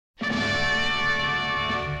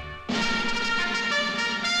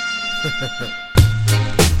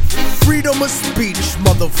Freedom of speech,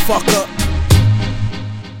 motherfucker.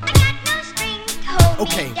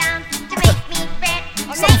 Okay.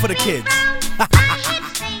 Something for the kids.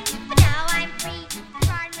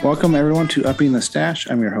 Welcome, everyone, to Upping the Stash.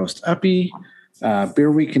 I'm your host, Uppy.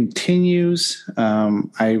 Beer Week continues.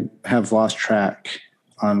 I have lost track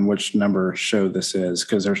on which number show this is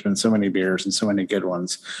because there's been so many beers and so many good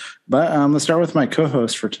ones. But let's start with my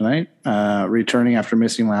co-host for tonight. Returning after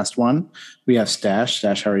missing last one, we have Stash.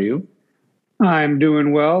 Stash, how are you? I'm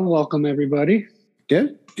doing well. Welcome, everybody.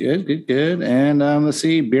 Good. And let's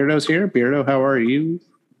see, Beardo's here. Beardo, how are you?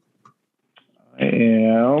 I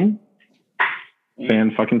am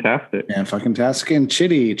fan-fucking-tastic. Fan-fucking-tastic. And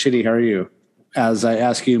Chitty, how are you? As I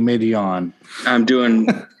ask you mid-yawn. I'm doing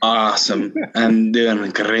awesome. I'm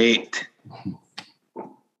doing great.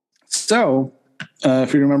 So,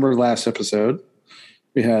 if you remember last episode,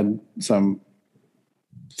 we had some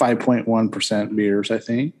 5.1% beers, I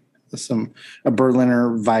think. A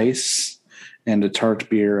Berliner Weiss and a Tart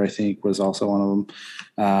beer, I think, was also one of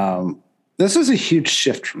them. This is a huge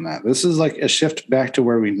shift from that. This is like a shift back to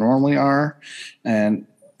where we normally are. And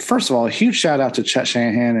first of all, a huge shout out to Chet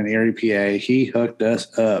Shanahan and Erie, PA. He hooked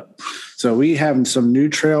us up. So we have some New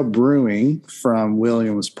Trail Brewing from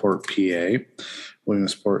Williamsport, PA.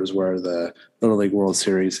 Williamsport is where the Little League World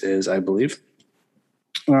Series is, I believe.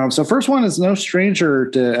 So first one is no stranger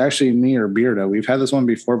to actually me or Beardo. We've had this one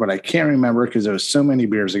before, but I can't remember because it was so many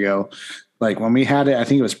beers ago. Like when we had it, I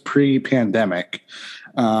think it was pre-pandemic,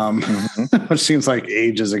 which seems like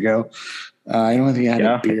ages ago. I don't think I had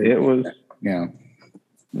a beer. It was. Yeah.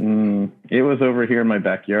 It was over here in my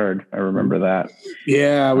backyard. I remember that.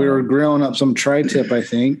 Yeah, we were grilling up some tri-tip, I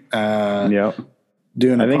think. Yep.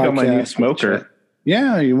 Doing I think on my new smoker.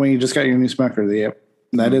 Yeah, when you just got your new smoker. Yep.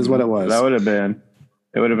 That is what it was. That would have been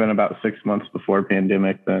about 6 months before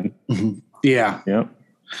pandemic then. Mm-hmm. Yeah. Yep.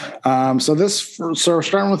 So we're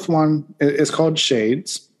starting with one. It's called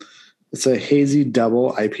Shades. It's a hazy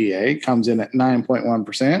double IPA. Comes in at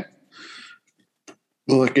 9.1%.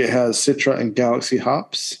 Look, it has Citra and Galaxy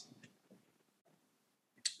hops.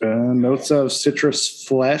 Notes of citrus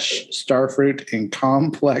flesh, starfruit, and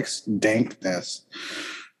complex dankness.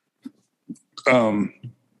 As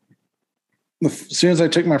soon as I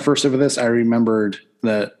took my first sip of this, I remembered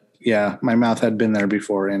that, my mouth had been there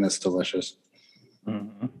before, and it's delicious.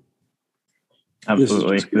 Mm-hmm.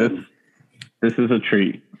 Absolutely. This is a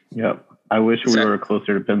treat. Yep. I wish we were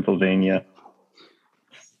closer to Pennsylvania.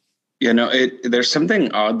 There's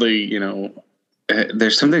something oddly,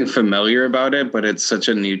 there's something familiar about it, but it's such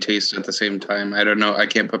a new taste at the same time. I don't know. I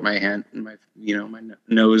can't put my hand, my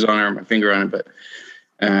nose on it or my finger on it, but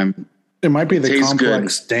it might be the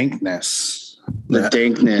complex dankness. The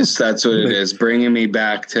dankness, that's what it is. Bringing me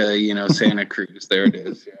back to, Santa Cruz. There it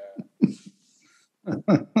is.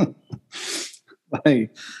 Yeah.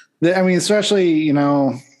 Especially,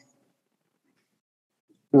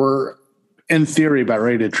 we're in theory about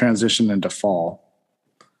ready to transition into fall.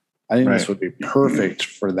 I think this would be perfect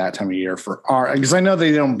for that time of year because I know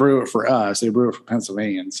they don't brew it for us. They brew it for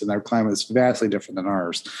Pennsylvanians, and their climate is vastly different than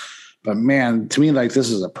ours. But man, to me, this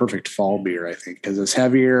is a perfect fall beer, I think, because it's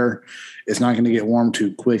heavier. It's not going to get warm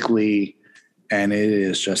too quickly, and it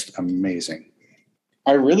is just amazing.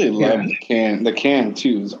 I really love the can. The can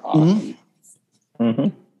too is awesome. Mm-hmm. Mm-hmm.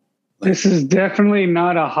 This is definitely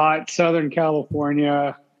not a hot Southern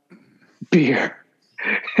California beer.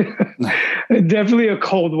 Definitely a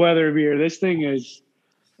cold weather beer. This thing is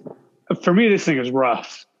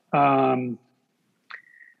rough.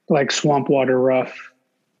 Like swamp water rough.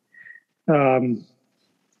 But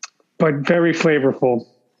very flavorful.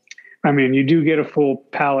 I mean, you do get a full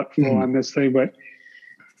palate full on this thing, but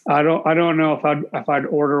I don't know if I'd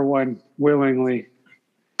order one willingly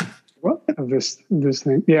of this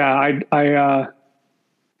thing. Yeah,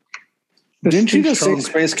 didn't you just say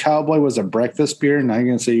Space Cowboy was a breakfast beer? Now you're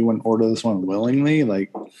going to say you wouldn't order this one willingly?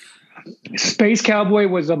 Space Cowboy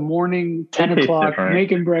was a morning 10 o'clock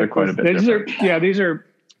making breakfast.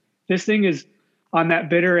 This thing is on that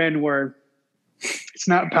bitter end where it's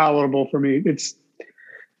not palatable for me. It's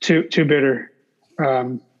too bitter.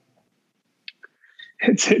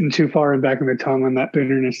 It's hitting too far in back of the tongue on that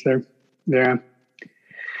bitterness there. Yeah.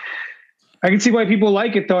 I can see why people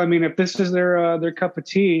like it though. I mean, if this is their cup of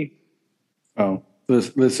tea. Oh,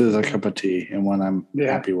 this is a cup of tea and one I'm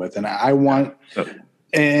happy with. And I want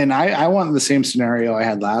the same scenario I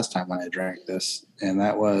had last time when I drank this. And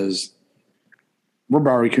that was, we're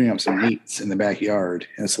barbecuing up some meats in the backyard.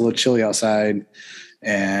 And it's a little chilly outside.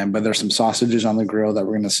 But there's some sausages on the grill that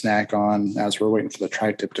we're going to snack on as we're waiting for the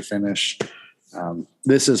tri-tip to finish.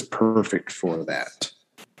 This is perfect for that.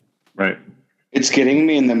 Right. It's getting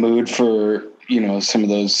me in the mood for, some of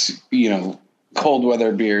those, cold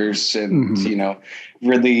weather beers, and,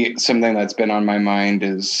 really something that's been on my mind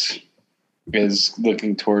is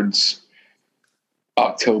looking towards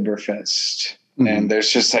Oktoberfest. And there's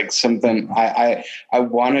just like something I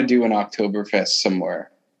want to do an Oktoberfest somewhere.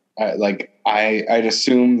 I'd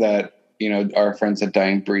assume that, our friends at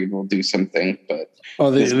Dying Breed will do something, but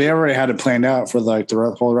they already had it planned out for like the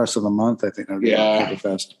whole rest of the month. I think.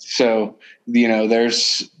 Oktoberfest. So,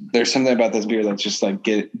 there's something about this beer that's just like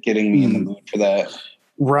getting me in the mood for that.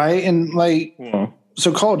 Right. And like,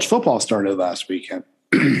 so college football started last weekend.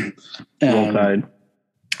 And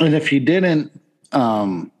if you didn't,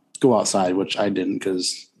 go outside, which I didn't,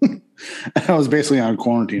 because I was basically on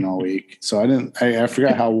quarantine all week. So I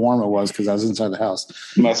forgot how warm it was because I was inside the house.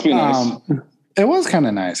 Must be nice. It was kind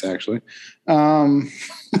of nice, actually. And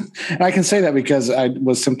I can say that because I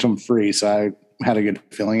was symptom free. So I had a good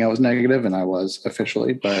feeling I was negative, and I was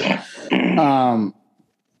officially, but I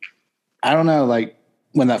don't know, like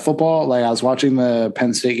when that football, like I was watching the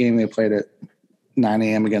Penn State game, they played at 9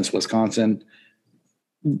 a.m. against Wisconsin.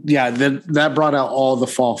 Yeah, that brought out all the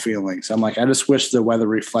fall feelings. I'm like, I just wish the weather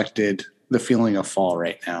reflected the feeling of fall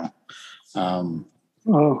right now. You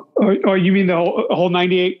mean the whole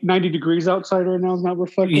 90 degrees outside right now is not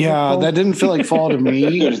reflecting? Yeah, that didn't feel like fall to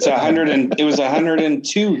me. Dude, it was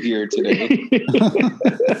 102 here today.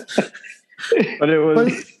 But it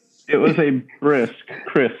was a brisk,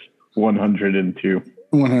 crisp 102.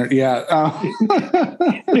 100, yeah.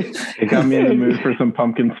 It got me in the mood for some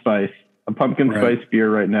pumpkin spice. A pumpkin spice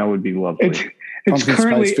beer right now would be lovely. It's pumpkin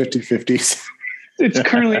currently spice 50-50s. It's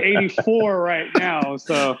currently 84 right now.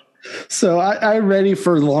 So I'm ready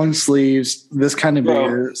for long sleeves, this kind of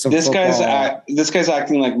beer. This guy's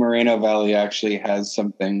acting like Moreno Valley actually has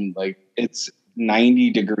something like it's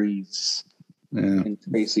 90 degrees. Yeah. And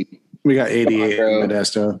crazy. We got 88 in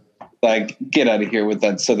Modesto. Like, get out of here with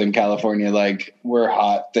that Southern California, like, we're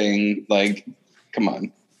hot thing. Like, come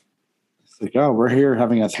on. Like, oh, we're here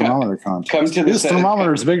having a thermometer contest. Come to this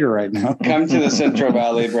thermometer's bigger right now. Come to the Central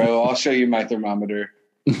Valley, bro. I'll show you my thermometer.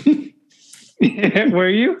 Where are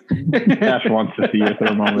you? Ash wants to see your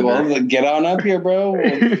thermometer. Well, get on up here, bro. We'll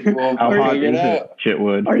figure it out.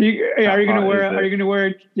 Chitwood. Are you gonna wear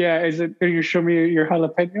it? Yeah. Is it? Are you show me your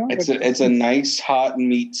jalapeno? It's a nice hot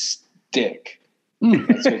meat stick.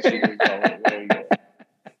 That's what you can call it. There you go.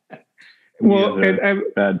 Well,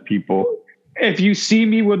 bad people. If you see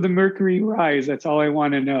me with the mercury rise, that's all I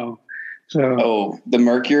want to know. So, the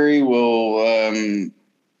mercury will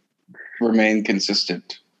remain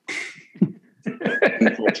consistent.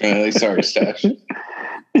 Unfortunately, sorry, Stash.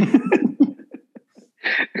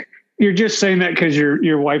 You're just saying that because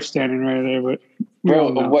your wife's standing right there, but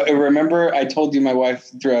remember I told you my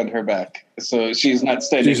wife threw out her back, so she's not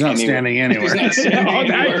standing. She's not standing anywhere. She's not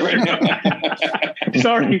standing anywhere right now.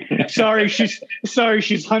 sorry.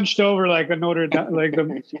 She's hunched over like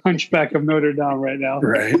the hunchback of Notre Dame right now.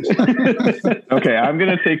 Right. Okay, I'm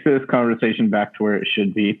going to take this conversation back to where it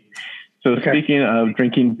should be. So Speaking of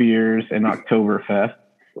drinking beers and Oktoberfest,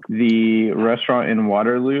 the restaurant in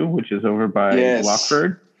Waterloo, which is over by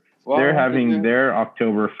Lockford, they're having their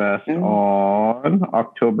Oktoberfest on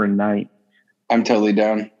October 9th. I'm totally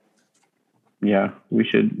down. Yeah, we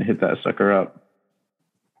should hit that sucker up.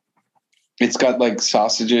 It's got like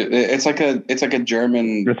sausages. It's like a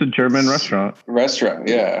German. It's a German restaurant.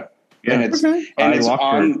 Yeah. And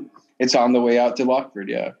it's on the way out to Lockford.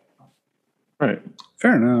 Yeah. Right.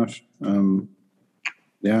 Fair enough.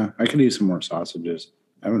 Yeah, I could use some more sausages.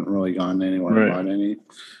 I haven't really gone anywhere and bought any.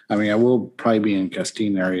 I mean, I will probably be in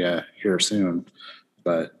Castine area here soon,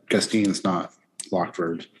 but Castine's not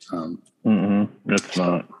Lockford. It's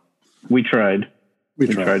not. We tried. We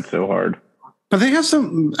tried so hard. But they have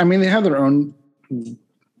they have their own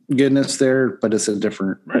goodness there, but it's a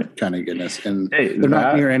different kind of goodness. And they're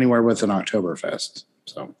not near anywhere with an Oktoberfest.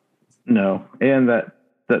 So no. And that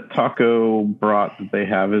taco brat that they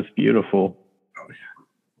have is beautiful. Oh,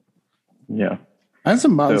 yeah. Yeah. I had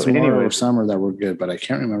some bottles over summer that were good, but I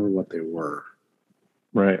can't remember what they were.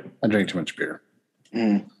 Right. I drank too much beer.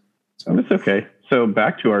 So it's okay. So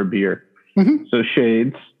back to our beer. Mm-hmm. So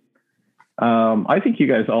Shades. I think you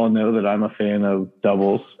guys all know that I'm a fan of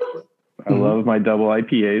doubles. I love my double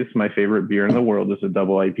IPAs. My favorite beer in the world is a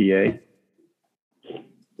double IPA.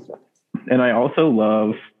 And I also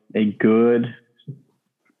love a good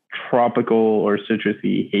tropical or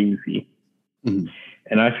citrusy hazy. Mm-hmm.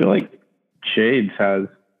 And I feel like Shades has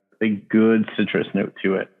a good citrus note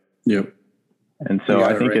to it. Yep. And so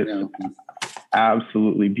I think it's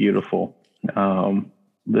absolutely beautiful.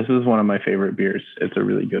 This is one of my favorite beers. It's a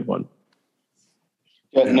really good one.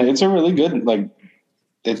 Yeah, no, it's a really good, like,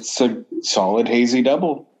 it's a solid hazy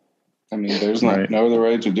double. I mean, there's no other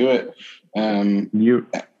way to do it.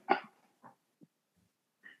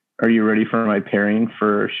 Are you ready for my pairing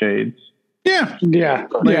for shades? Yeah.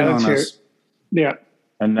 Let's hear it. Yeah.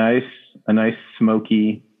 A nice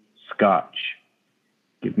smoky scotch.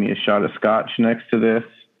 Give me a shot of scotch next to this,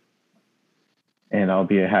 and I'll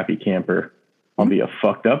be a happy camper. I'll be a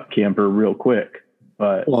fucked up camper real quick.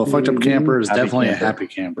 But a fucked up camper is definitely camper. a happy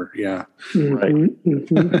camper. Yeah. Right.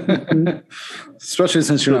 Especially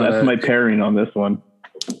since you're that's my pairing on this one.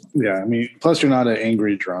 Yeah. I mean, plus you're not an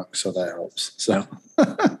angry drunk, so that helps. So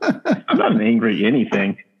I'm not an angry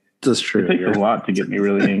anything. That's true. It takes a lot to get me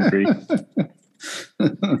really angry.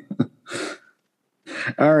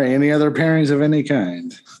 All right. Any other pairings of any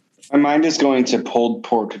kind? My mind is going to pulled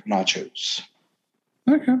pork nachos.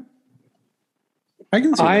 Okay. I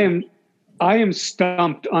can see I am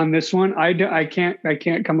stumped on this one. I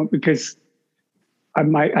can't come up because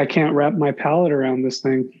I can't wrap my palate around this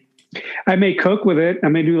thing. I may cook with it. I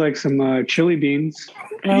may do like some chili beans.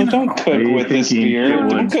 No, don't cook with this beer.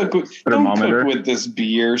 Don't cook with this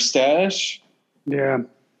beer, Stash. Yeah.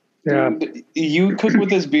 You cook with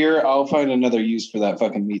this beer, I'll find another use for that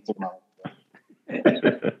fucking meat thermometer.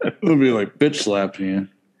 It'll be like bitch slapping you.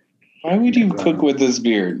 Why would you cook with this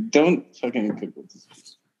beer? Don't fucking cook with this.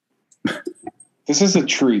 This is a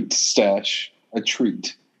treat, Stash. A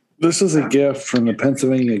treat. This is a gift from the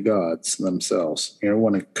Pennsylvania gods themselves. You know,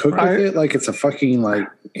 want to cook with it like it's a fucking like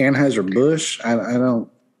Anheuser-Busch. I don't.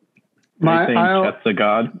 That's a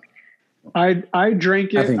god. I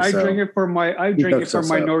drank it. I so. drank it for my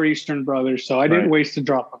Northeastern brothers, so I didn't waste a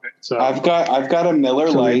drop of it. So I've got a Miller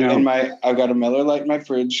Lite in my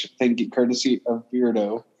fridge. Thank you, courtesy of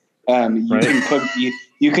Beardo.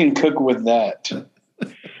 You can cook with that.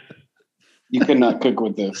 You cannot cook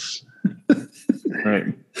with this.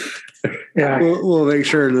 Right. Yeah. We'll make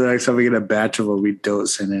sure the next time we get a batch of what we don't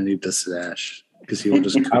send any to Stash because he will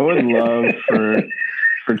just. I would love for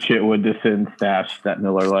Chitwood to send Stash that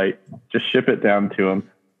Miller Lite. Just ship it down to him.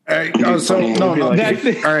 All right. Oh, so no. That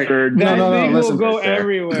thing, all right. That thing will go there.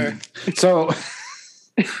 everywhere. So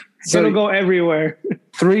it'll go everywhere.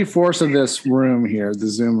 3/4 of this room here, the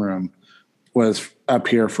Zoom room, was up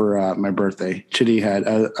here for my birthday. Chitty had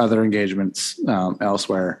other engagements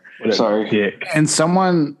elsewhere. Sorry. And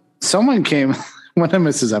someone came, one of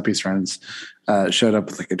Mrs. Uppy's friends showed up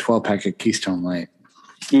with like a 12-pack of Keystone Light.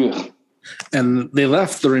 Ugh. And they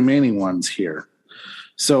left the remaining ones here.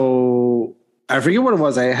 So I forget what it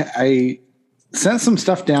was. I sent some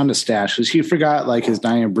stuff down to Stash because he forgot like his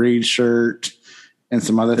Diane Breed shirt and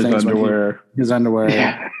some other things. His underwear.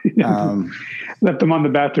 Yeah. Left them on the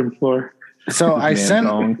bathroom floor. So I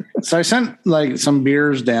sent like some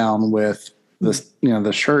beers down with this,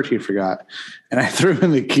 the shirt he forgot, and I threw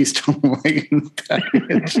in the Keystone Light.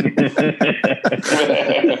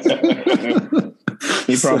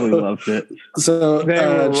 He probably loved it. So,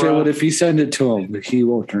 Chitwood, if you send it to him, he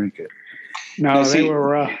won't drink it. No, they were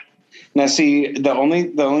rough. Now, see, the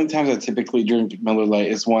only times I typically drink Miller Lite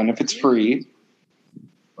is one, if it's free,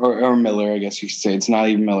 or Miller, I guess you should say. It's not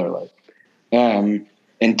even Miller Lite.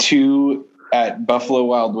 And two, at Buffalo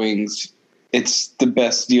Wild Wings, it's the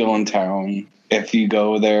best deal in town. If you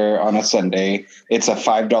go there on a Sunday, it's a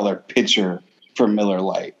 $5 pitcher for Miller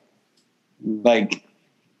Lite. Like,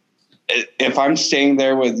 if I'm staying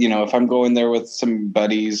there with, if I'm going there with some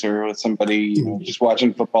buddies or with somebody, just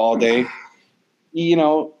watching football all day,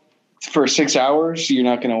 for 6 hours, you're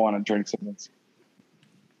not going to want to drink something that's,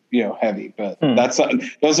 heavy. But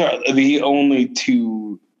those are the only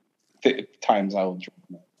two times I will drink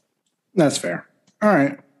that. That's fair. All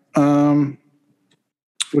right.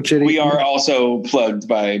 We are also plugged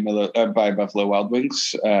by Buffalo Wild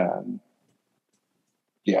Wings.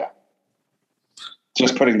 Yeah.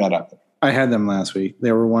 Just putting that up there. I had them last week.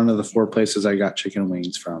 They were one of the 4 places I got chicken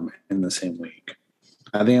wings from in the same week.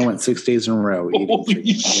 I think I went 6 days in a row.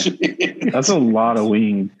 Holy shit. That's a lot of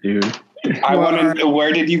wings, dude.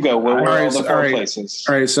 Where did you go? Where were all the 4 places?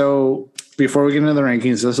 All right. So before we get into the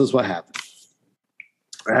rankings, this is what happened.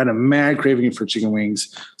 I had a mad craving for chicken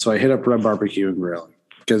wings. So I hit up Rub Barbecue and Grilling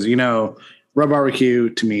because, Rub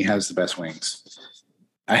Barbecue to me has the best wings.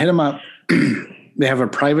 I hit them up. They have a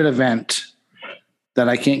private event that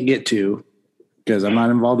I can't get to because I'm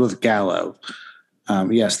not involved with Gallo.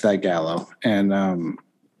 Yes, that Gallo. And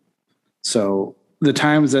so the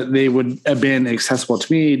times that they would have been accessible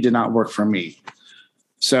to me did not work for me.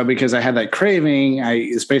 So because I had that craving,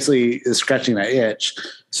 it's basically scratching that itch.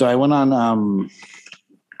 So I went on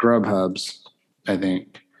Grubhub's, I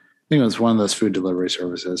think it was one of those food delivery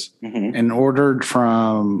services, and ordered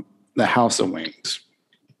from the House of Wings.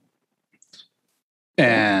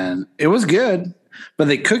 and it was good, but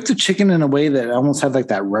they cooked the chicken in a way that almost had like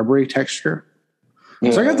that rubbery texture.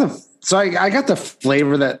 Yeah. So I got the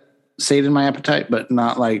flavor that stayed in my appetite, but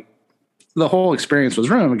not like the whole experience was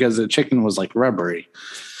ruined because the chicken was like rubbery.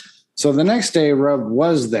 So the next day, Rub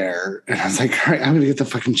was there, and I was like, all right, I'm going to get the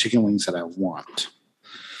fucking chicken wings that I want.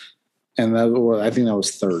 And I think that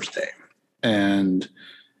was Thursday. And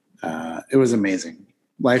it was amazing.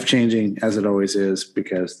 Life-changing, as it always is,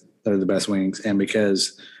 because they're the best wings. And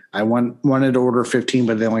because I wanted to order 15,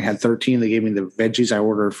 but they only had 13. They gave me the veggies I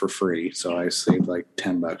ordered for free. So I saved like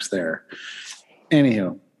 $10 there.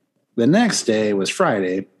 Anywho, the next day was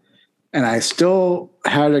Friday, and I still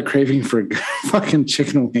had a craving for fucking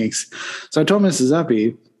chicken wings. So I told Mrs.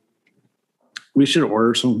 Uppy, we should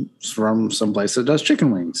order some from some place that does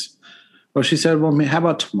chicken wings. Well, she said, well, how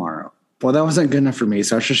about tomorrow? Well, that wasn't good enough for me.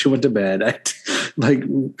 So after she went to bed, I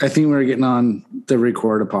think we were getting on to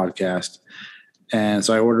record a podcast. And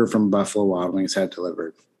so I ordered from Buffalo Wild Wings, had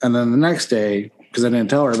delivered. And then the next day, because I didn't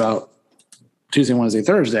tell her about Tuesday, Wednesday,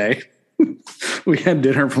 Thursday, we had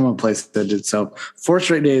dinner from a place that did. So 4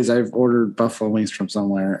 straight days I've ordered buffalo wings from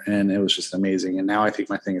somewhere, and it was just amazing. And now I think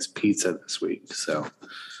my thing is pizza this week. So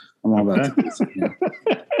I'm all about the pizza. Yeah.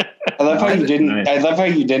 I love how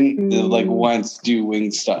you didn't like once do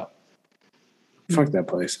Wingstop. Fuck that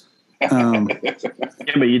place. Yeah,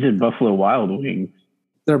 but you did Buffalo Wild Wings.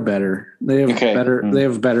 They're better. They have better. They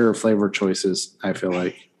have better flavor choices, I feel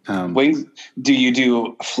like. Wings. Do you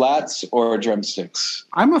do flats or drumsticks?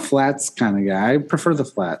 I'm a flats kind of guy. I prefer the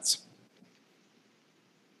flats.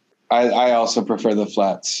 I also prefer the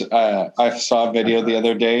flats. I saw a video the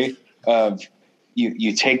other day of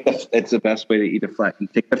you take it's the best way to eat a flat. You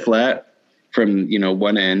take the flat from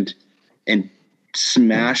one end and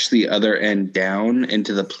smash the other end down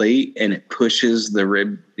into the plate, and it pushes the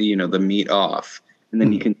rib, the meat off, and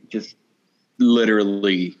then you can just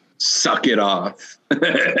literally suck it off. Did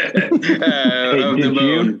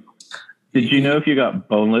you know if you got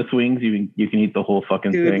boneless wings, you can eat the whole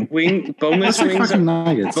fucking thing? Boneless wings are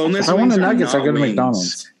nuggets. Boneless if I want the nuggets, I go to wings.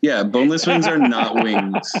 McDonald's. Yeah, boneless wings are not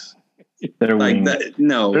wings. They're like wings. that.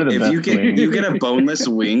 No, if you get a boneless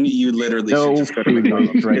wing, you literally should just go to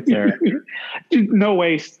McDonald's right there. No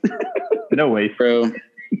waste. No waste, bro.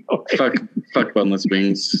 Fuck boneless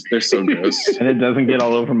wings. They're so gross. And it doesn't get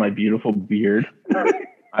all over my beautiful beard.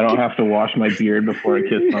 I don't have to wash my beard before I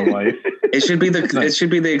kiss my wife. It should be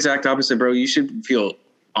the exact opposite, bro. You should feel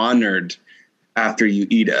honored after you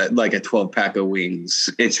eat a 12-pack of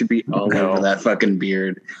wings. It should be all over that fucking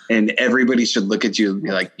beard, and everybody should look at you and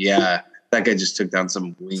be like, "Yeah, that guy just took down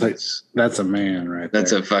some wings." That's a man, right?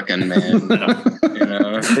 That's a fucking man.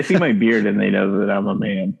 They see my beard and they know that I'm a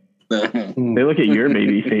man. They look at your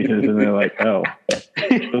baby faces and they're like, "Oh,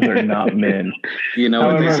 those are not men." You know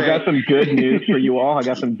However, what they say? I've got some good news for you all. I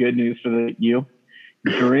got some good news for you.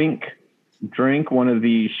 Drink one of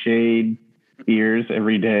these shade beers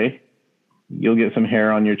every day. You'll get some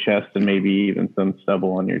hair on your chest and maybe even some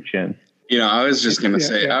stubble on your chin. I was just gonna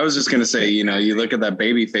say, you look at that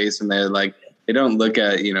baby face and they're like, they don't look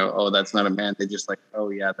at, oh, that's not a man. They just like,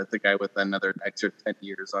 oh yeah, that's a guy with another extra 10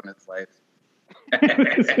 years on his life.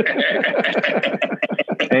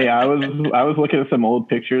 Hey, I was looking at some old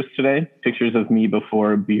pictures today, pictures of me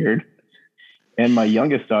before a beard. And my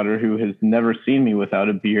youngest daughter, who has never seen me without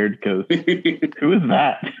a beard, goes, "Who is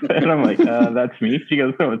that?" And I'm like, "That's me." She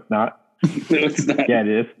goes, "No, it's not." No, it's not. Yeah, it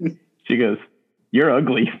is. She goes, "You're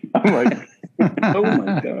ugly." I'm like, oh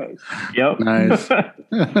my God. Yep. Nice.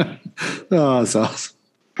 Oh, that's awesome.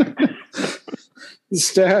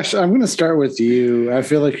 Stash, I'm going to start with you. I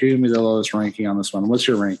feel like you're going to be the lowest ranking on this one. What's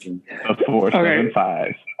your ranking? A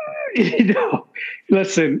 4.75.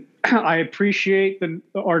 Listen, I appreciate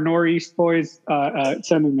our Northeast boys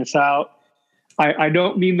sending this out. I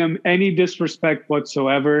don't mean them any disrespect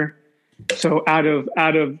whatsoever. So out of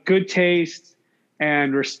good taste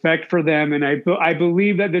and respect for them, and I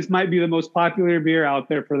believe that this might be the most popular beer out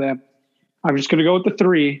there for them, I'm just going to go with the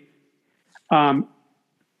 3.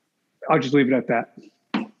 I'll just leave it at that.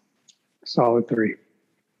 Solid 3.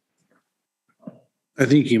 I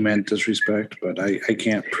think you meant disrespect, but I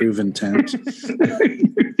can't prove intent.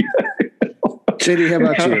 Chitty, how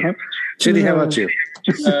about you?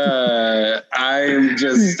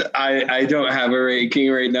 I don't have a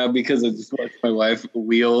ranking right now because I just watched my wife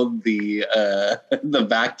wield the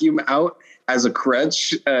vacuum out as a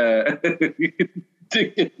crutch.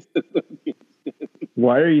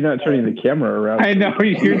 Why are you not turning the camera around? I know.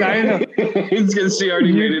 It's because she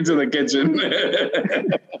already made it to the kitchen.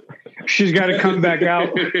 She's got to come back out.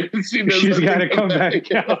 She's got to come back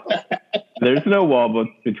out. There's no wall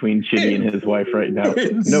between Chitty and his wife right now.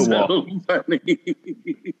 No wall. Funny.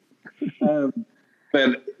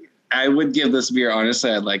 But I would give this beer,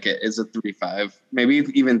 honestly, I'd like it. It's a 3.5, maybe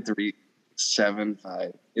even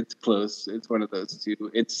 3.75. It's close. It's one of those two.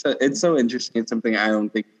 It's so interesting. It's something I don't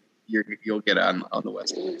think you'll get on the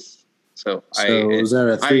West Coast. So is that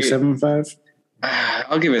a 3.75?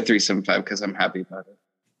 I'll give it a 3.75 because I'm happy about it.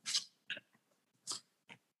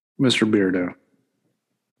 Mr. Beardo.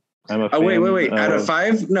 Wait. Out of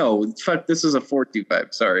 5? No, fuck. This is a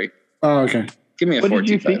 4.25. Sorry. Oh, okay. Give me a 4.25. What did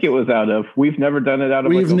you think it was out of? We've never done it out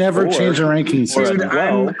of. We've never changed the rankings.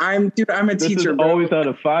 Dude, I'm a teacher. Bro. Always out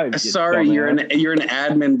of 5. Sorry, you're an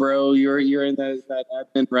admin, bro. You're in that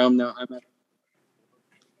admin realm now. I'm at.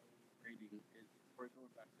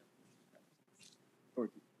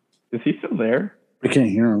 Is he still there? I can't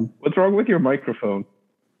hear him. What's wrong with your microphone?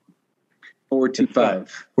 4.25.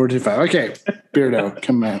 4.25. Okay, Beardo,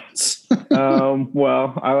 commence.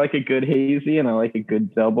 Well, I like a good hazy and I like a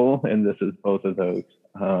good double, and this is both of those.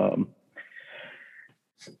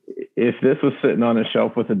 If this was sitting on a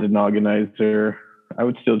shelf with a denogonizer, I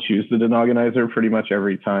would still choose the denogonizer pretty much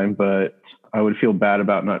every time, but I would feel bad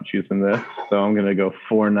about not choosing this. So I'm going to go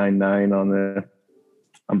 4.99 on this.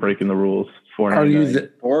 I'm breaking the rules. Are you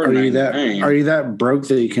that broke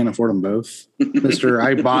that you can't afford them both, Mister?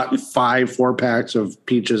 I bought 5 4-packs of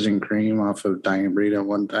peaches and cream off of Dying Breed at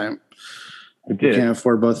one time. I did. You can't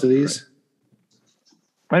afford both of these.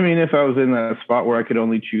 I mean, if I was in that spot where I could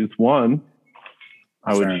only choose one,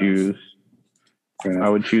 I would choose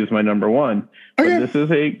my number one. Okay. But this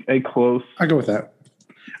is a close. I'll go with that.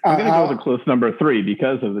 I'm going to go with a close number 3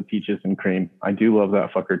 because of the peaches and cream. I do love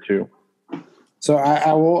that fucker too. So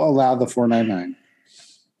I will allow the 4.99.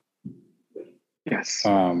 Yes.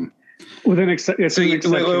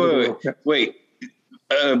 Wait.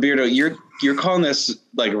 Beardo, you're calling this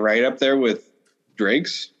like right up there with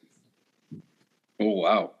Drake's? Oh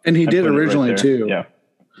wow! And he did originally too.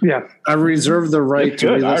 Yeah. I reserve the right to.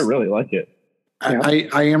 Good. I really like it.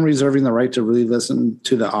 I am reserving the right to really listen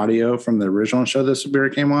to the audio from the original show this beer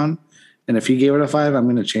came on, and if he gave it a 5, I'm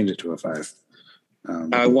going to change it to a 5.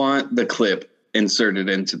 I want the clip inserted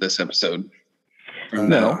into this episode. From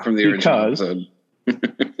the original episode.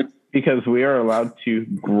 Because we are allowed to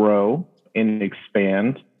grow and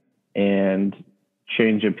expand and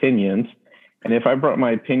change opinions. And if I brought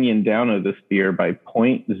my opinion down of this beer by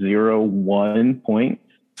 0.01 points,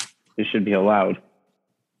 it should be allowed.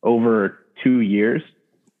 Over 2 years,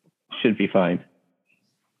 should be fine.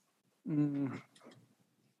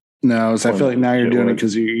 No, so I feel like now you're doing it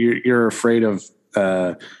because you're afraid of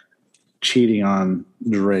cheating on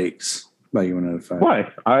Drake's by giving it a 5. Why?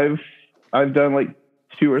 I've done like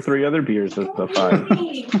 2 or 3 other beers as a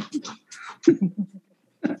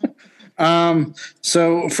 5.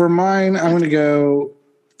 So for mine, I'm going to go.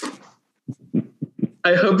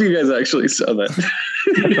 I hope you guys actually saw that.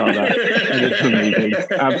 I saw that. And it's amazing.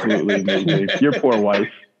 Absolutely amazing. Your poor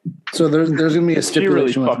wife. So there's going to be a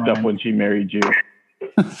stipulation. She really fucked up when she married you.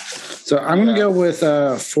 So I'm going to go with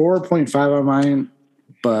 4.5 on mine,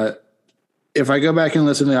 but if I go back and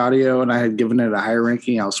listen to the audio and I had given it a higher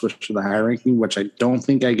ranking, I'll switch to the higher ranking, which I don't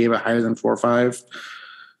think I gave it higher than 4.5.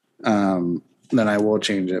 Then I will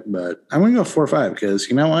change it, but I'm going to go 4.5 because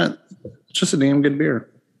you know what? It's just a damn good beer.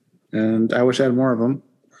 And I wish I had more of them,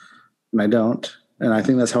 and I don't. And I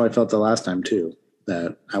think that's how I felt the last time too,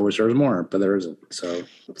 that I wish there was more, but there isn't. So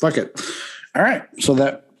fuck it. All right. So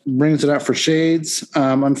that brings it up for Shades.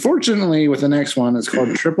 Unfortunately, with the next one, it's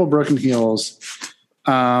called Triple Broken Heels.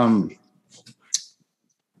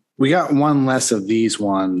 We got one less of these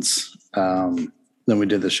ones than we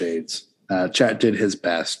did the Shades. Chat did his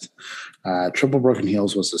best. Triple Broken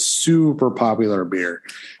Heels was a super popular beer,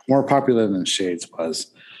 more popular than Shades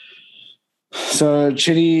was. So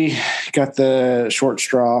Chitty got the short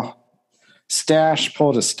straw. Stash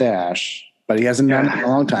pulled a Stash, but he hasn't done it in a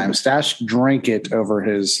long time. Stash drank it over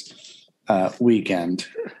his weekend.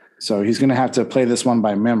 So he's going to have to play this one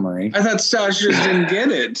by memory. I thought Stash just didn't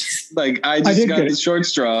get it. Like, I just got the short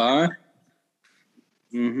straw, huh?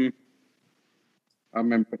 Mm-hmm. I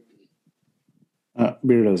remember.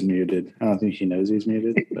 Beardo's muted. I don't think he knows he's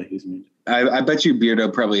muted, but he's muted. I bet you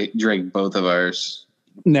Beardo probably drank both of ours.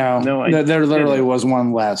 No, there literally was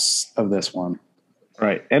one less of this one.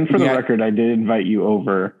 Right. And for the record, I did invite you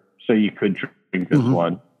over so you could drink this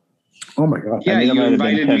one. Oh my God. Yeah, you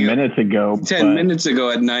invited me 10 minutes ago. 10 minutes ago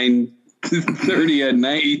at 9:30 at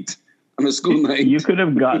night on a school night. You could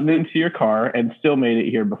have gotten into your car and still made it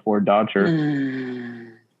here before Dodger.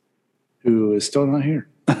 Who is still not here.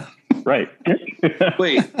 Right.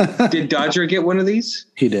 Wait, did Dodger get one of these?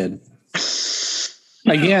 He did.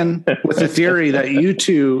 Again, with the theory that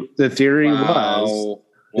the theory was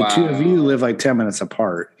the two of you live like 10 minutes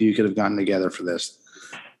apart. You could have gotten together for this.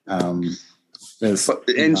 And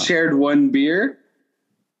shared one beer?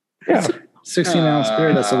 Yeah. 16-ounce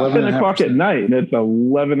beer, that's 11 o'clock at night, and it's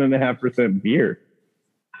 11.5% beer.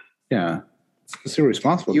 Yeah. It's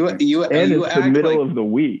irresponsible. And it's the middle of the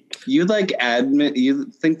week. You think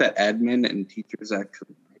that admin and teachers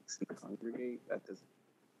actually mix and congregate? That doesn't.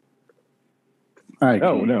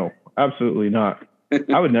 No, absolutely not.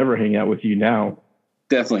 I would never hang out with you now.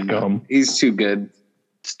 Definitely not. He's too good.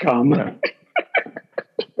 Scum. Yeah.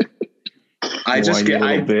 I just get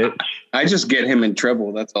him in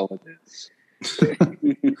trouble. That's all it is.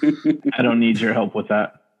 I don't need your help with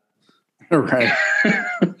that. Right.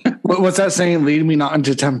 What's that saying? Lead me not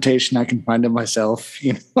into temptation. I can find it myself.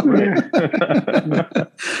 You know?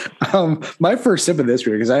 My first sip of this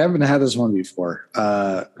beer, because I haven't had this one before.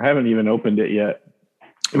 I haven't even opened it yet.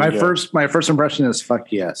 My first impression is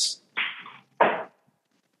fuck yes.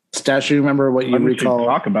 Stash, you remember what you recall?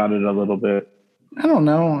 Talk about it a little bit. I don't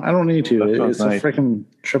know. I don't need to. It's nice. A freaking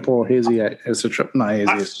triple hazy. It's a triple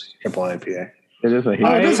IPA. It is a hazy.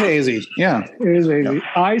 It is hazy. Yeah. It is hazy. Yep.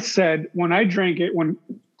 I said, when I drank it,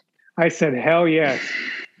 I said, hell yes.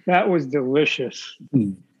 That was delicious.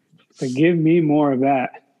 So give me more of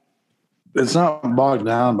that. It's not bogged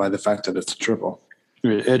down by the fact that it's a triple.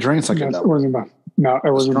 It drinks like a double. It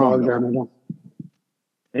wasn't bogged down at all.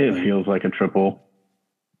 It feels like a triple.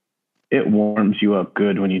 It warms you up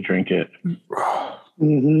good when you drink it.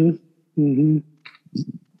 Mm-hmm. Mm-hmm.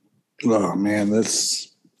 Oh man, this.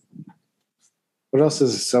 What else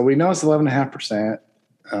is? So we know it's 11.5%.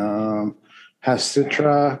 Has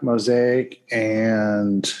Citra, Mosaic,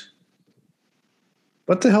 and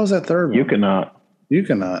what the hell is that third one? Yukonot.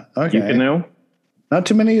 Okay. Yukono? Not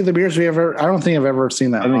too many of the beers I don't think I've ever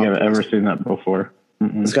seen that. I don't think I've ever seen that before.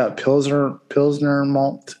 Mm-mm. It's got Pilsner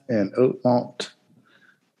malt and oat malt.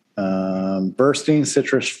 Bursting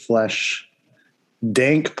citrus flesh,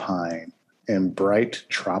 dank pine, and bright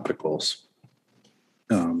tropicals.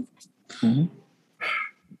 I'm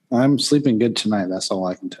sleeping good tonight. That's all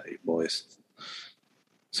I can tell you, boys.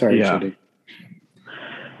 Sorry, Chitty.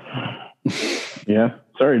 Yeah,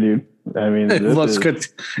 sorry, dude. I mean, it looks good.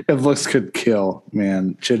 It looks good. Kill,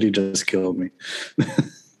 man. Chitty just killed me.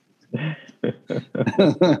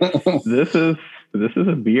 This is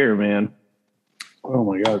a beer, man. Oh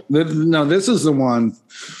my god! No, this is the one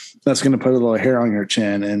that's going to put a little hair on your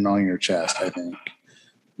chin and on your chest. I think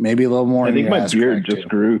maybe a little more. I think my beard just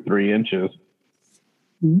grew 3 inches.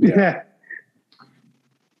 Yeah,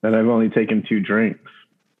 and I've only taken 2 drinks.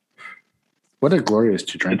 What a glorious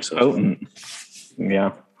 2 drinks! It's potent.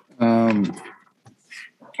 Yeah. I'm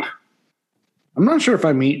not sure if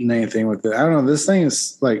I'm eating anything with it. I don't know. This thing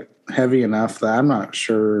is like heavy enough that I'm not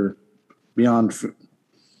sure beyond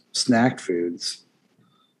snack foods.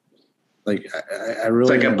 Like I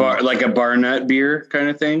really it's like a bar nut beer kind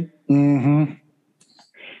of thing. Mm-hmm.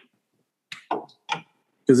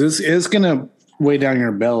 Because this is gonna weigh down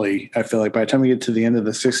your belly. I feel like by the time we get to the end of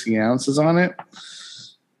the 60 ounces on it,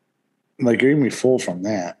 like you're gonna be full from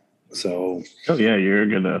that. So you're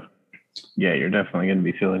definitely gonna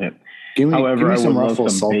be feeling it. However, I would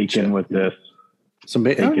love some bacon with this. Some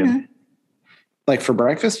bacon. Okay. Like for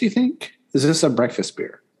breakfast, do you think? Is this a breakfast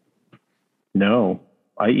beer? No,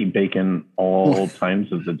 I eat bacon all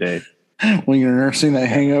times of the day. When you're nursing that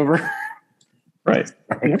hangover? Right.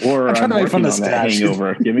 Or I'm working on that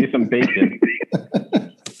hangover. Give me some bacon.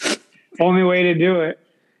 Only way to do it.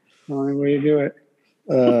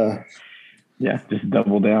 Yeah, just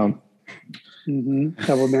double down. Mm-hmm.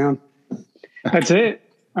 Double down. That's it.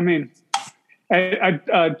 I mean,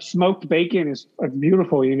 smoked bacon is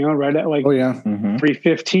beautiful, right at like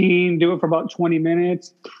 315. Do it for about 20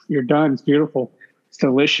 minutes. You're done. It's beautiful. It's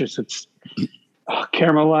delicious. It's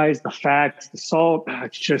caramelized, the fats, the salt.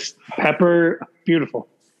 It's just pepper. Beautiful.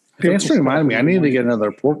 Thanks for reminding me. I need to get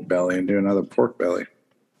another pork belly and do another pork belly.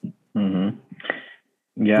 Mm-hmm.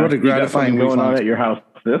 Yeah. What a gratifying going on at your house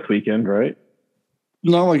this weekend, right?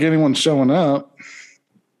 Not like anyone's showing up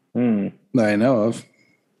that I know of.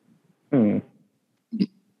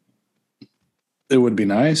 It would be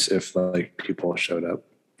nice if like people showed up,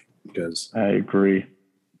 because I agree,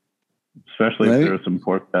 especially if there was some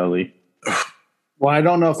pork belly. Well, I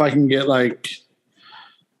don't know if I can get like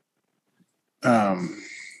I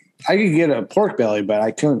could get a pork belly, but I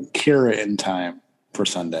couldn't cure it in time for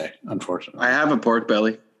Sunday, unfortunately. I have a pork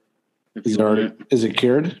belly. Is it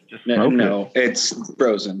cured? No, it's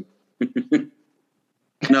frozen.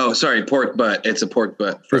 No, sorry, pork butt. It's a pork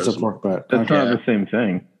butt. Frozen. It's a pork butt. That's not the same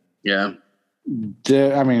thing. Yeah.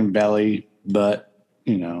 I mean, belly, butt,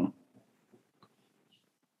 you know.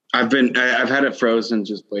 I've had it frozen,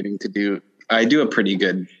 just waiting to do. I do a pretty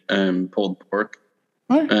good pulled pork.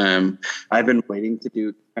 Right. I've been waiting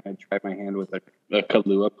to try my hand with a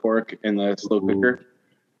Kahlua pork in the slow cooker.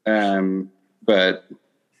 But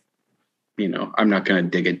you know, I'm not going to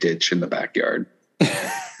dig a ditch in the backyard.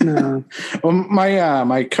 No. Well,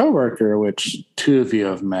 my coworker, which two of you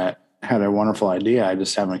have met, had a wonderful idea. I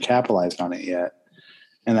just haven't capitalized on it yet.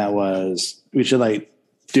 And that was, we should like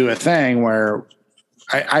do a thing where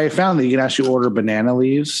I found that you can actually order banana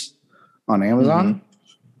leaves on Amazon.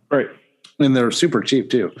 Mm-hmm. Right. And they're super cheap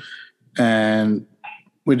too. And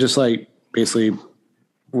we just like basically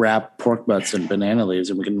wrap pork butts in banana leaves,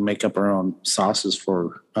 and we can make up our own sauces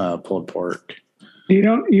for pulled pork. You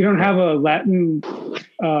don't have a Latin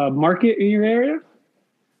market in your area?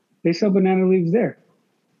 They sell banana leaves there.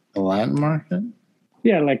 A Latin market?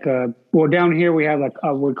 Yeah, like down here we have like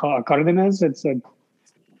we call it Cardenas. It's a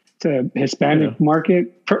Hispanic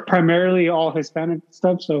market, primarily all Hispanic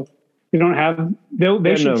stuff. So you don't have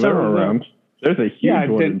they should sell around. There's a huge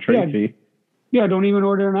one in Tracy. Yeah, don't even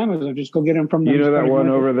order on Amazon. Just go get them from the You know that one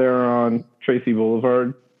market. over there on Tracy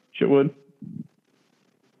Boulevard, Chitwood?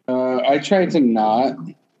 I try to not.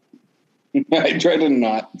 I try to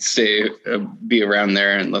not be around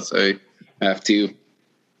there unless I have to.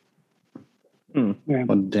 Yeah.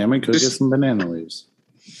 Well, damn it, go get some banana leaves.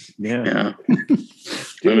 Yeah.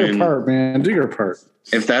 Do your part, man. Do your part.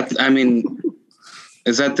 If that's, I mean,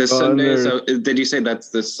 is that this Sunday? So did you say that's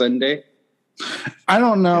this Sunday? I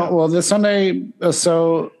don't know. Yeah. Well, this Sunday,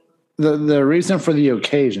 so the reason for the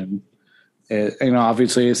occasion is, you know,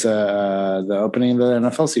 obviously it's the opening of the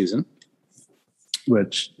NFL season,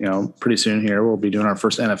 which, you know, pretty soon here we'll be doing our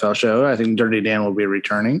first NFL show. I think Dirty Dan will be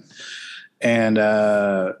returning. And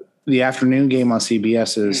the afternoon game on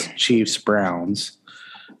CBS is Chiefs-Browns.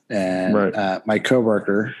 And my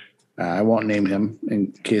coworker, I won't name him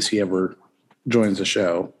in case he ever joins the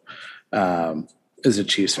show, is a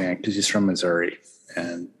Chiefs fan because he's from Missouri.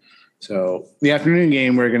 And so the afternoon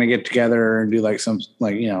game, we're going to get together and do like some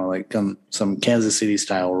Kansas City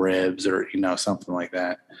style ribs or, you know, something like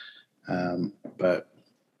that. But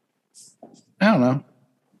I don't know.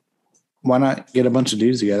 Why not get a bunch of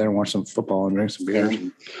dudes together and watch some football and drink some beers? Yeah.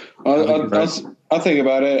 I'll think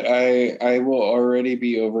about it. I will already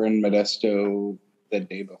be over in Modesto the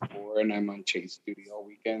day before, and I'm on Chase duty all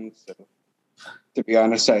weekend. So, to be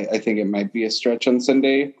honest, I think it might be a stretch on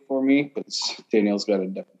Sunday for me because Daniel's got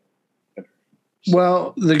a.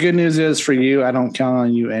 Well, the good news is for you, I don't count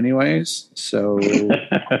on you anyways. So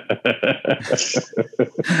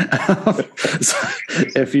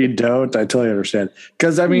if you don't, I totally understand.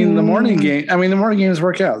 Because I mean, the morning games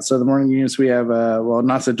work out. So the morning games we have,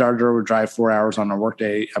 not the Dodger would drive 4 hours on a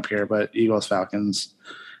workday up here, but Eagles, Falcons,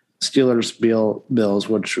 Steelers, Bills,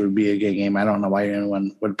 which would be a good game. I don't know why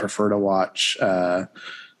anyone would prefer to watch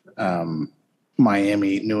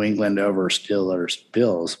Miami, New England over Steelers,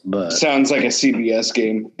 Bills, but sounds like a CBS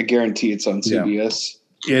game. I guarantee it's on CBS.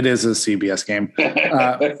 Yeah, it is a CBS game.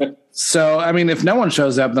 So, I mean, if no one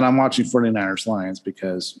shows up, then I'm watching 49ers Lions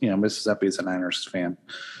because, you know, Mississippi is a Niners fan.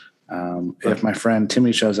 If my friend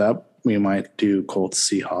Timmy shows up, we might do Colts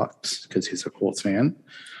Seahawks because he's a Colts fan.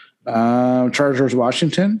 Chargers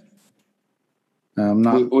Washington. We all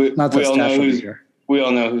know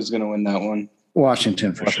who's going to win that one.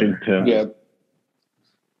 Washington for sure. Yeah.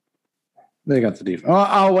 They got the defense.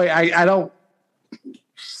 Oh wait, I don't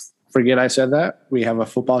forget I said that. We have a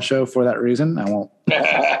football show for that reason. I won't.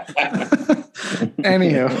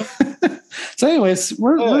 Anywho. So anyways,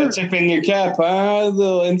 we're tipping your cap, huh? A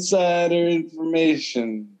little insider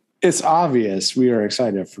information. It's obvious we are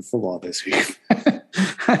excited for football this week.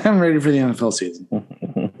 I'm ready for the NFL season.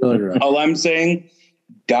 Really. All I'm saying,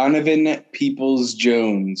 Donovan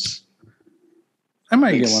Peoples-Jones. I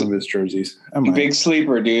might get one of his jerseys. Big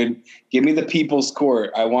sleeper, dude. Give me the People's Court.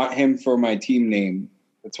 I want him for my team name.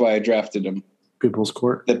 That's why I drafted him. People's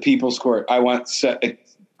Court? The People's Court. I want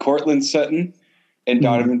Cortland Sutton and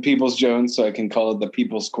Donovan Peoples-Jones, so I can call it the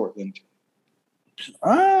People's Cortland.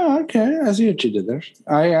 Oh, okay. I see what you did there.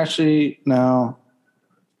 I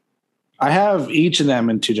have each of them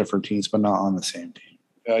in two different teams, but not on the same team.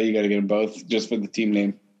 Oh, you got to get them both just for the team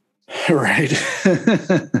name. Right.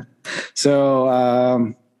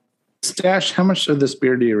 So, Stash, how much of this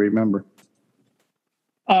beer do you remember?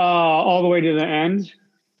 All the way to the end.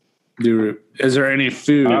 Is there any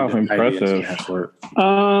food? Oh, impressive.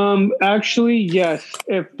 Actually, yes.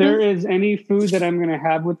 If there is any food that I'm going to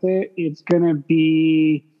have with it, it's going to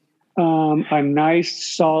be a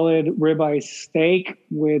nice solid ribeye steak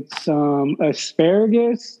with some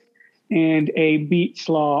asparagus and a beet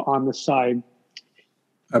slaw on the side.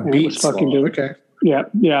 A And it beet was fucking slaw. good. Okay.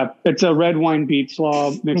 Yeah. It's a red wine beet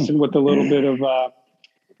slaw mixed in with a little bit of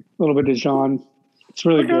Dijon. It's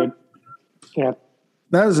really good. Yeah.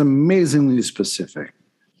 That is amazingly specific.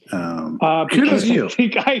 Kudos Because to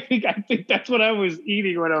you. I think that's what I was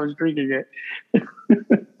eating when I was drinking it.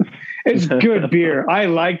 It's good beer. I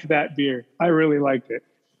liked that beer. I really liked it.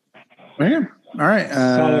 Yeah. All right.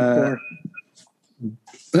 Solid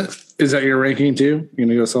 4. Is that your ranking too? You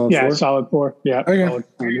gonna go solid 4? Solid 4. Yeah. Okay. Solid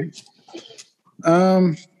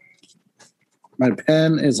 4. My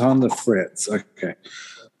pen is on the fritz. Okay.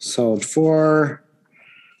 Solid 4.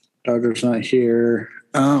 Dogger's not here.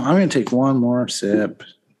 I'm gonna take one more sip.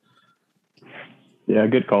 Yeah,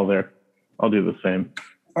 good call there. I'll do the same.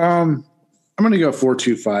 I'm gonna go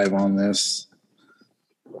 4.25 on this.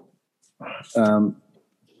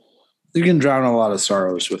 You can drown a lot of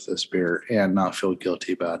sorrows with this beer and not feel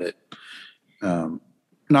guilty about it.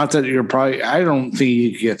 Not that you're probably, I don't think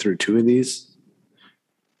you could get through 2 of these,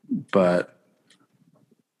 but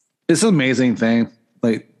it's an amazing thing.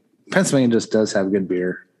 Like, Pennsylvania just does have good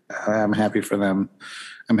beer. I'm happy for them.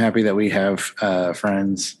 I'm happy that we have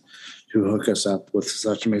friends who hook us up with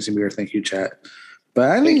such amazing beer. Thank you, chat.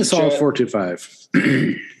 But I think it's all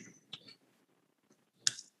 4.25.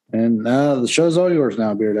 And the show's all yours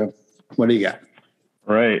now, Beardo. What do you got?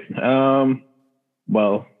 Right.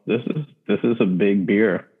 Well, this is a big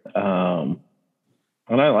beer. And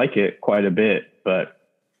I like it quite a bit, but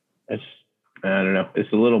I don't know.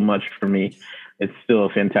 It's a little much for me. It's still a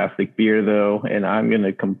fantastic beer though. And I'm going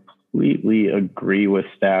to completely agree with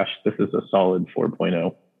Stash. This is a solid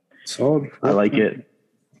 4.0. Solid. I like it.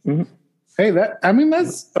 Mm-hmm. Hey,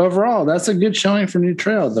 that's overall, that's a good showing for New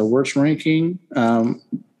Trail. The worst ranking.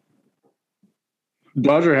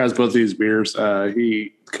 Dodger has both these beers.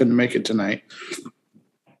 He couldn't make it tonight.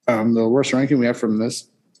 The worst ranking we have from this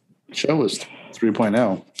show was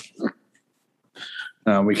 3.0.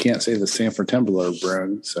 We can't say the Sanford Templar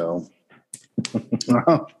brewing, so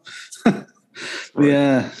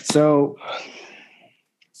yeah. So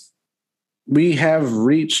we have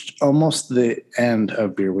reached almost the end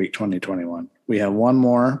of Beer Week 2021. We have one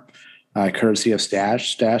more, courtesy of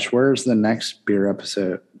Stash. Stash, where's the next beer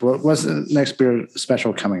episode? What's the next beer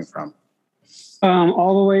special coming from?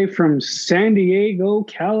 All the way from San Diego,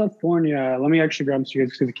 California. Let me actually grab so you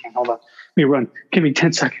guys can see the can. Hold on. Let me run. Give me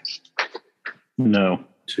 10 seconds. No,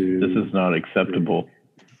 this is not acceptable.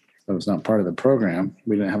 That was not part of the program.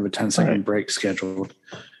 We didn't have a 10-second break scheduled.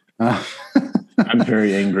 I'm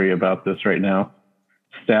very angry about this right now.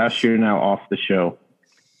 Stash, you're now off the show.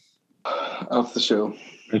 Off the show.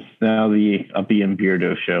 It's now the Uppy and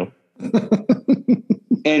Beardo show.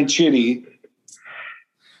 And Chitty.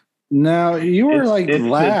 No, you were it's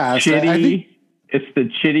last. It's the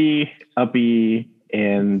Chitty, Uppy,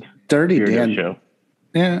 and Dirty Beardo Dan show.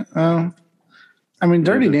 Yeah. I mean,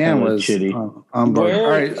 Dirty Dan was on board. All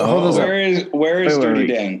right, hold on. Where is Dirty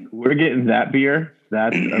Dan? We're getting that beer.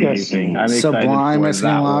 That's amazing. I'm excited Sublime for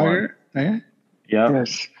that Lager. one. Yeah. Yep.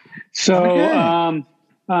 Yes. So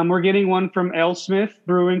we're getting one from L. Smith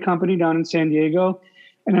Brewing Company down in San Diego,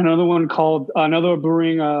 and another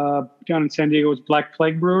brewing down in San Diego is Black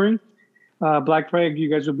Plague Brewing. Black Plague, you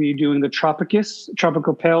guys will be doing the Tropicus,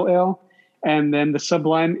 Tropical Pale Ale, and then the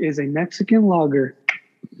Sublime is a Mexican lager.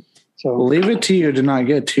 So Leave it to you to not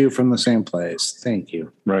get 2 from the same place. Thank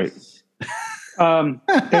you. Right.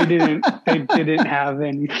 they didn't have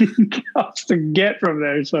anything else to get from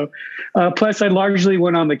there. So plus I largely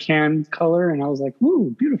went on the can color and I was like,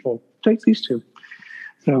 ooh, beautiful. Take these 2.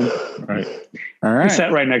 So All right. we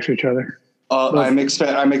sat right next to each other. I'm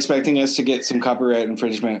expecting us to get some copyright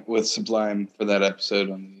infringement with Sublime for that episode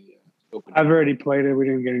on the opening. I've already played it. We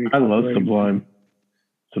didn't get any. I love Sublime.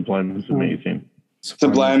 Sublime is amazing.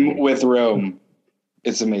 Sublime with Rome.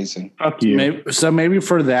 It's amazing. Fuck you. Maybe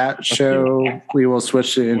for that show, we will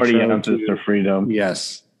switch the 40 intro ounces to of freedom.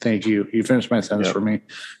 Yes. Thank you. You finished my sentence for me.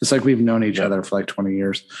 It's like we've known each other for like 20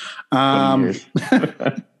 years. 20 years.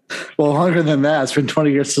 Well, longer than that. It's been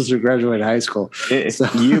 20 years since we graduated high school.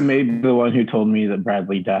 You may be the one who told me that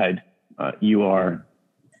Bradley died. You are.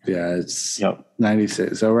 Yeah, it's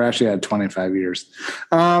 96. So we're actually at 25 years.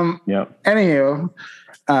 Yep. Anywho,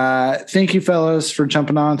 thank you, fellas, for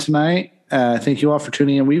jumping on tonight. Thank you all for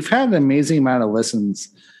tuning in. We've had an amazing amount of listens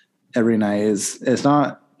every night. It's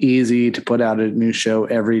not easy to put out a new show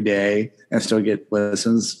every day and still get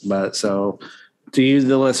listens. But so to you,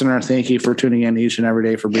 the listener, thank you for tuning in each and every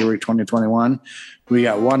day for Beer Week 2021. We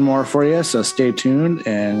got one more for you, so stay tuned.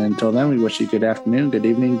 And until then, we wish you good afternoon, good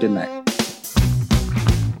evening, good night.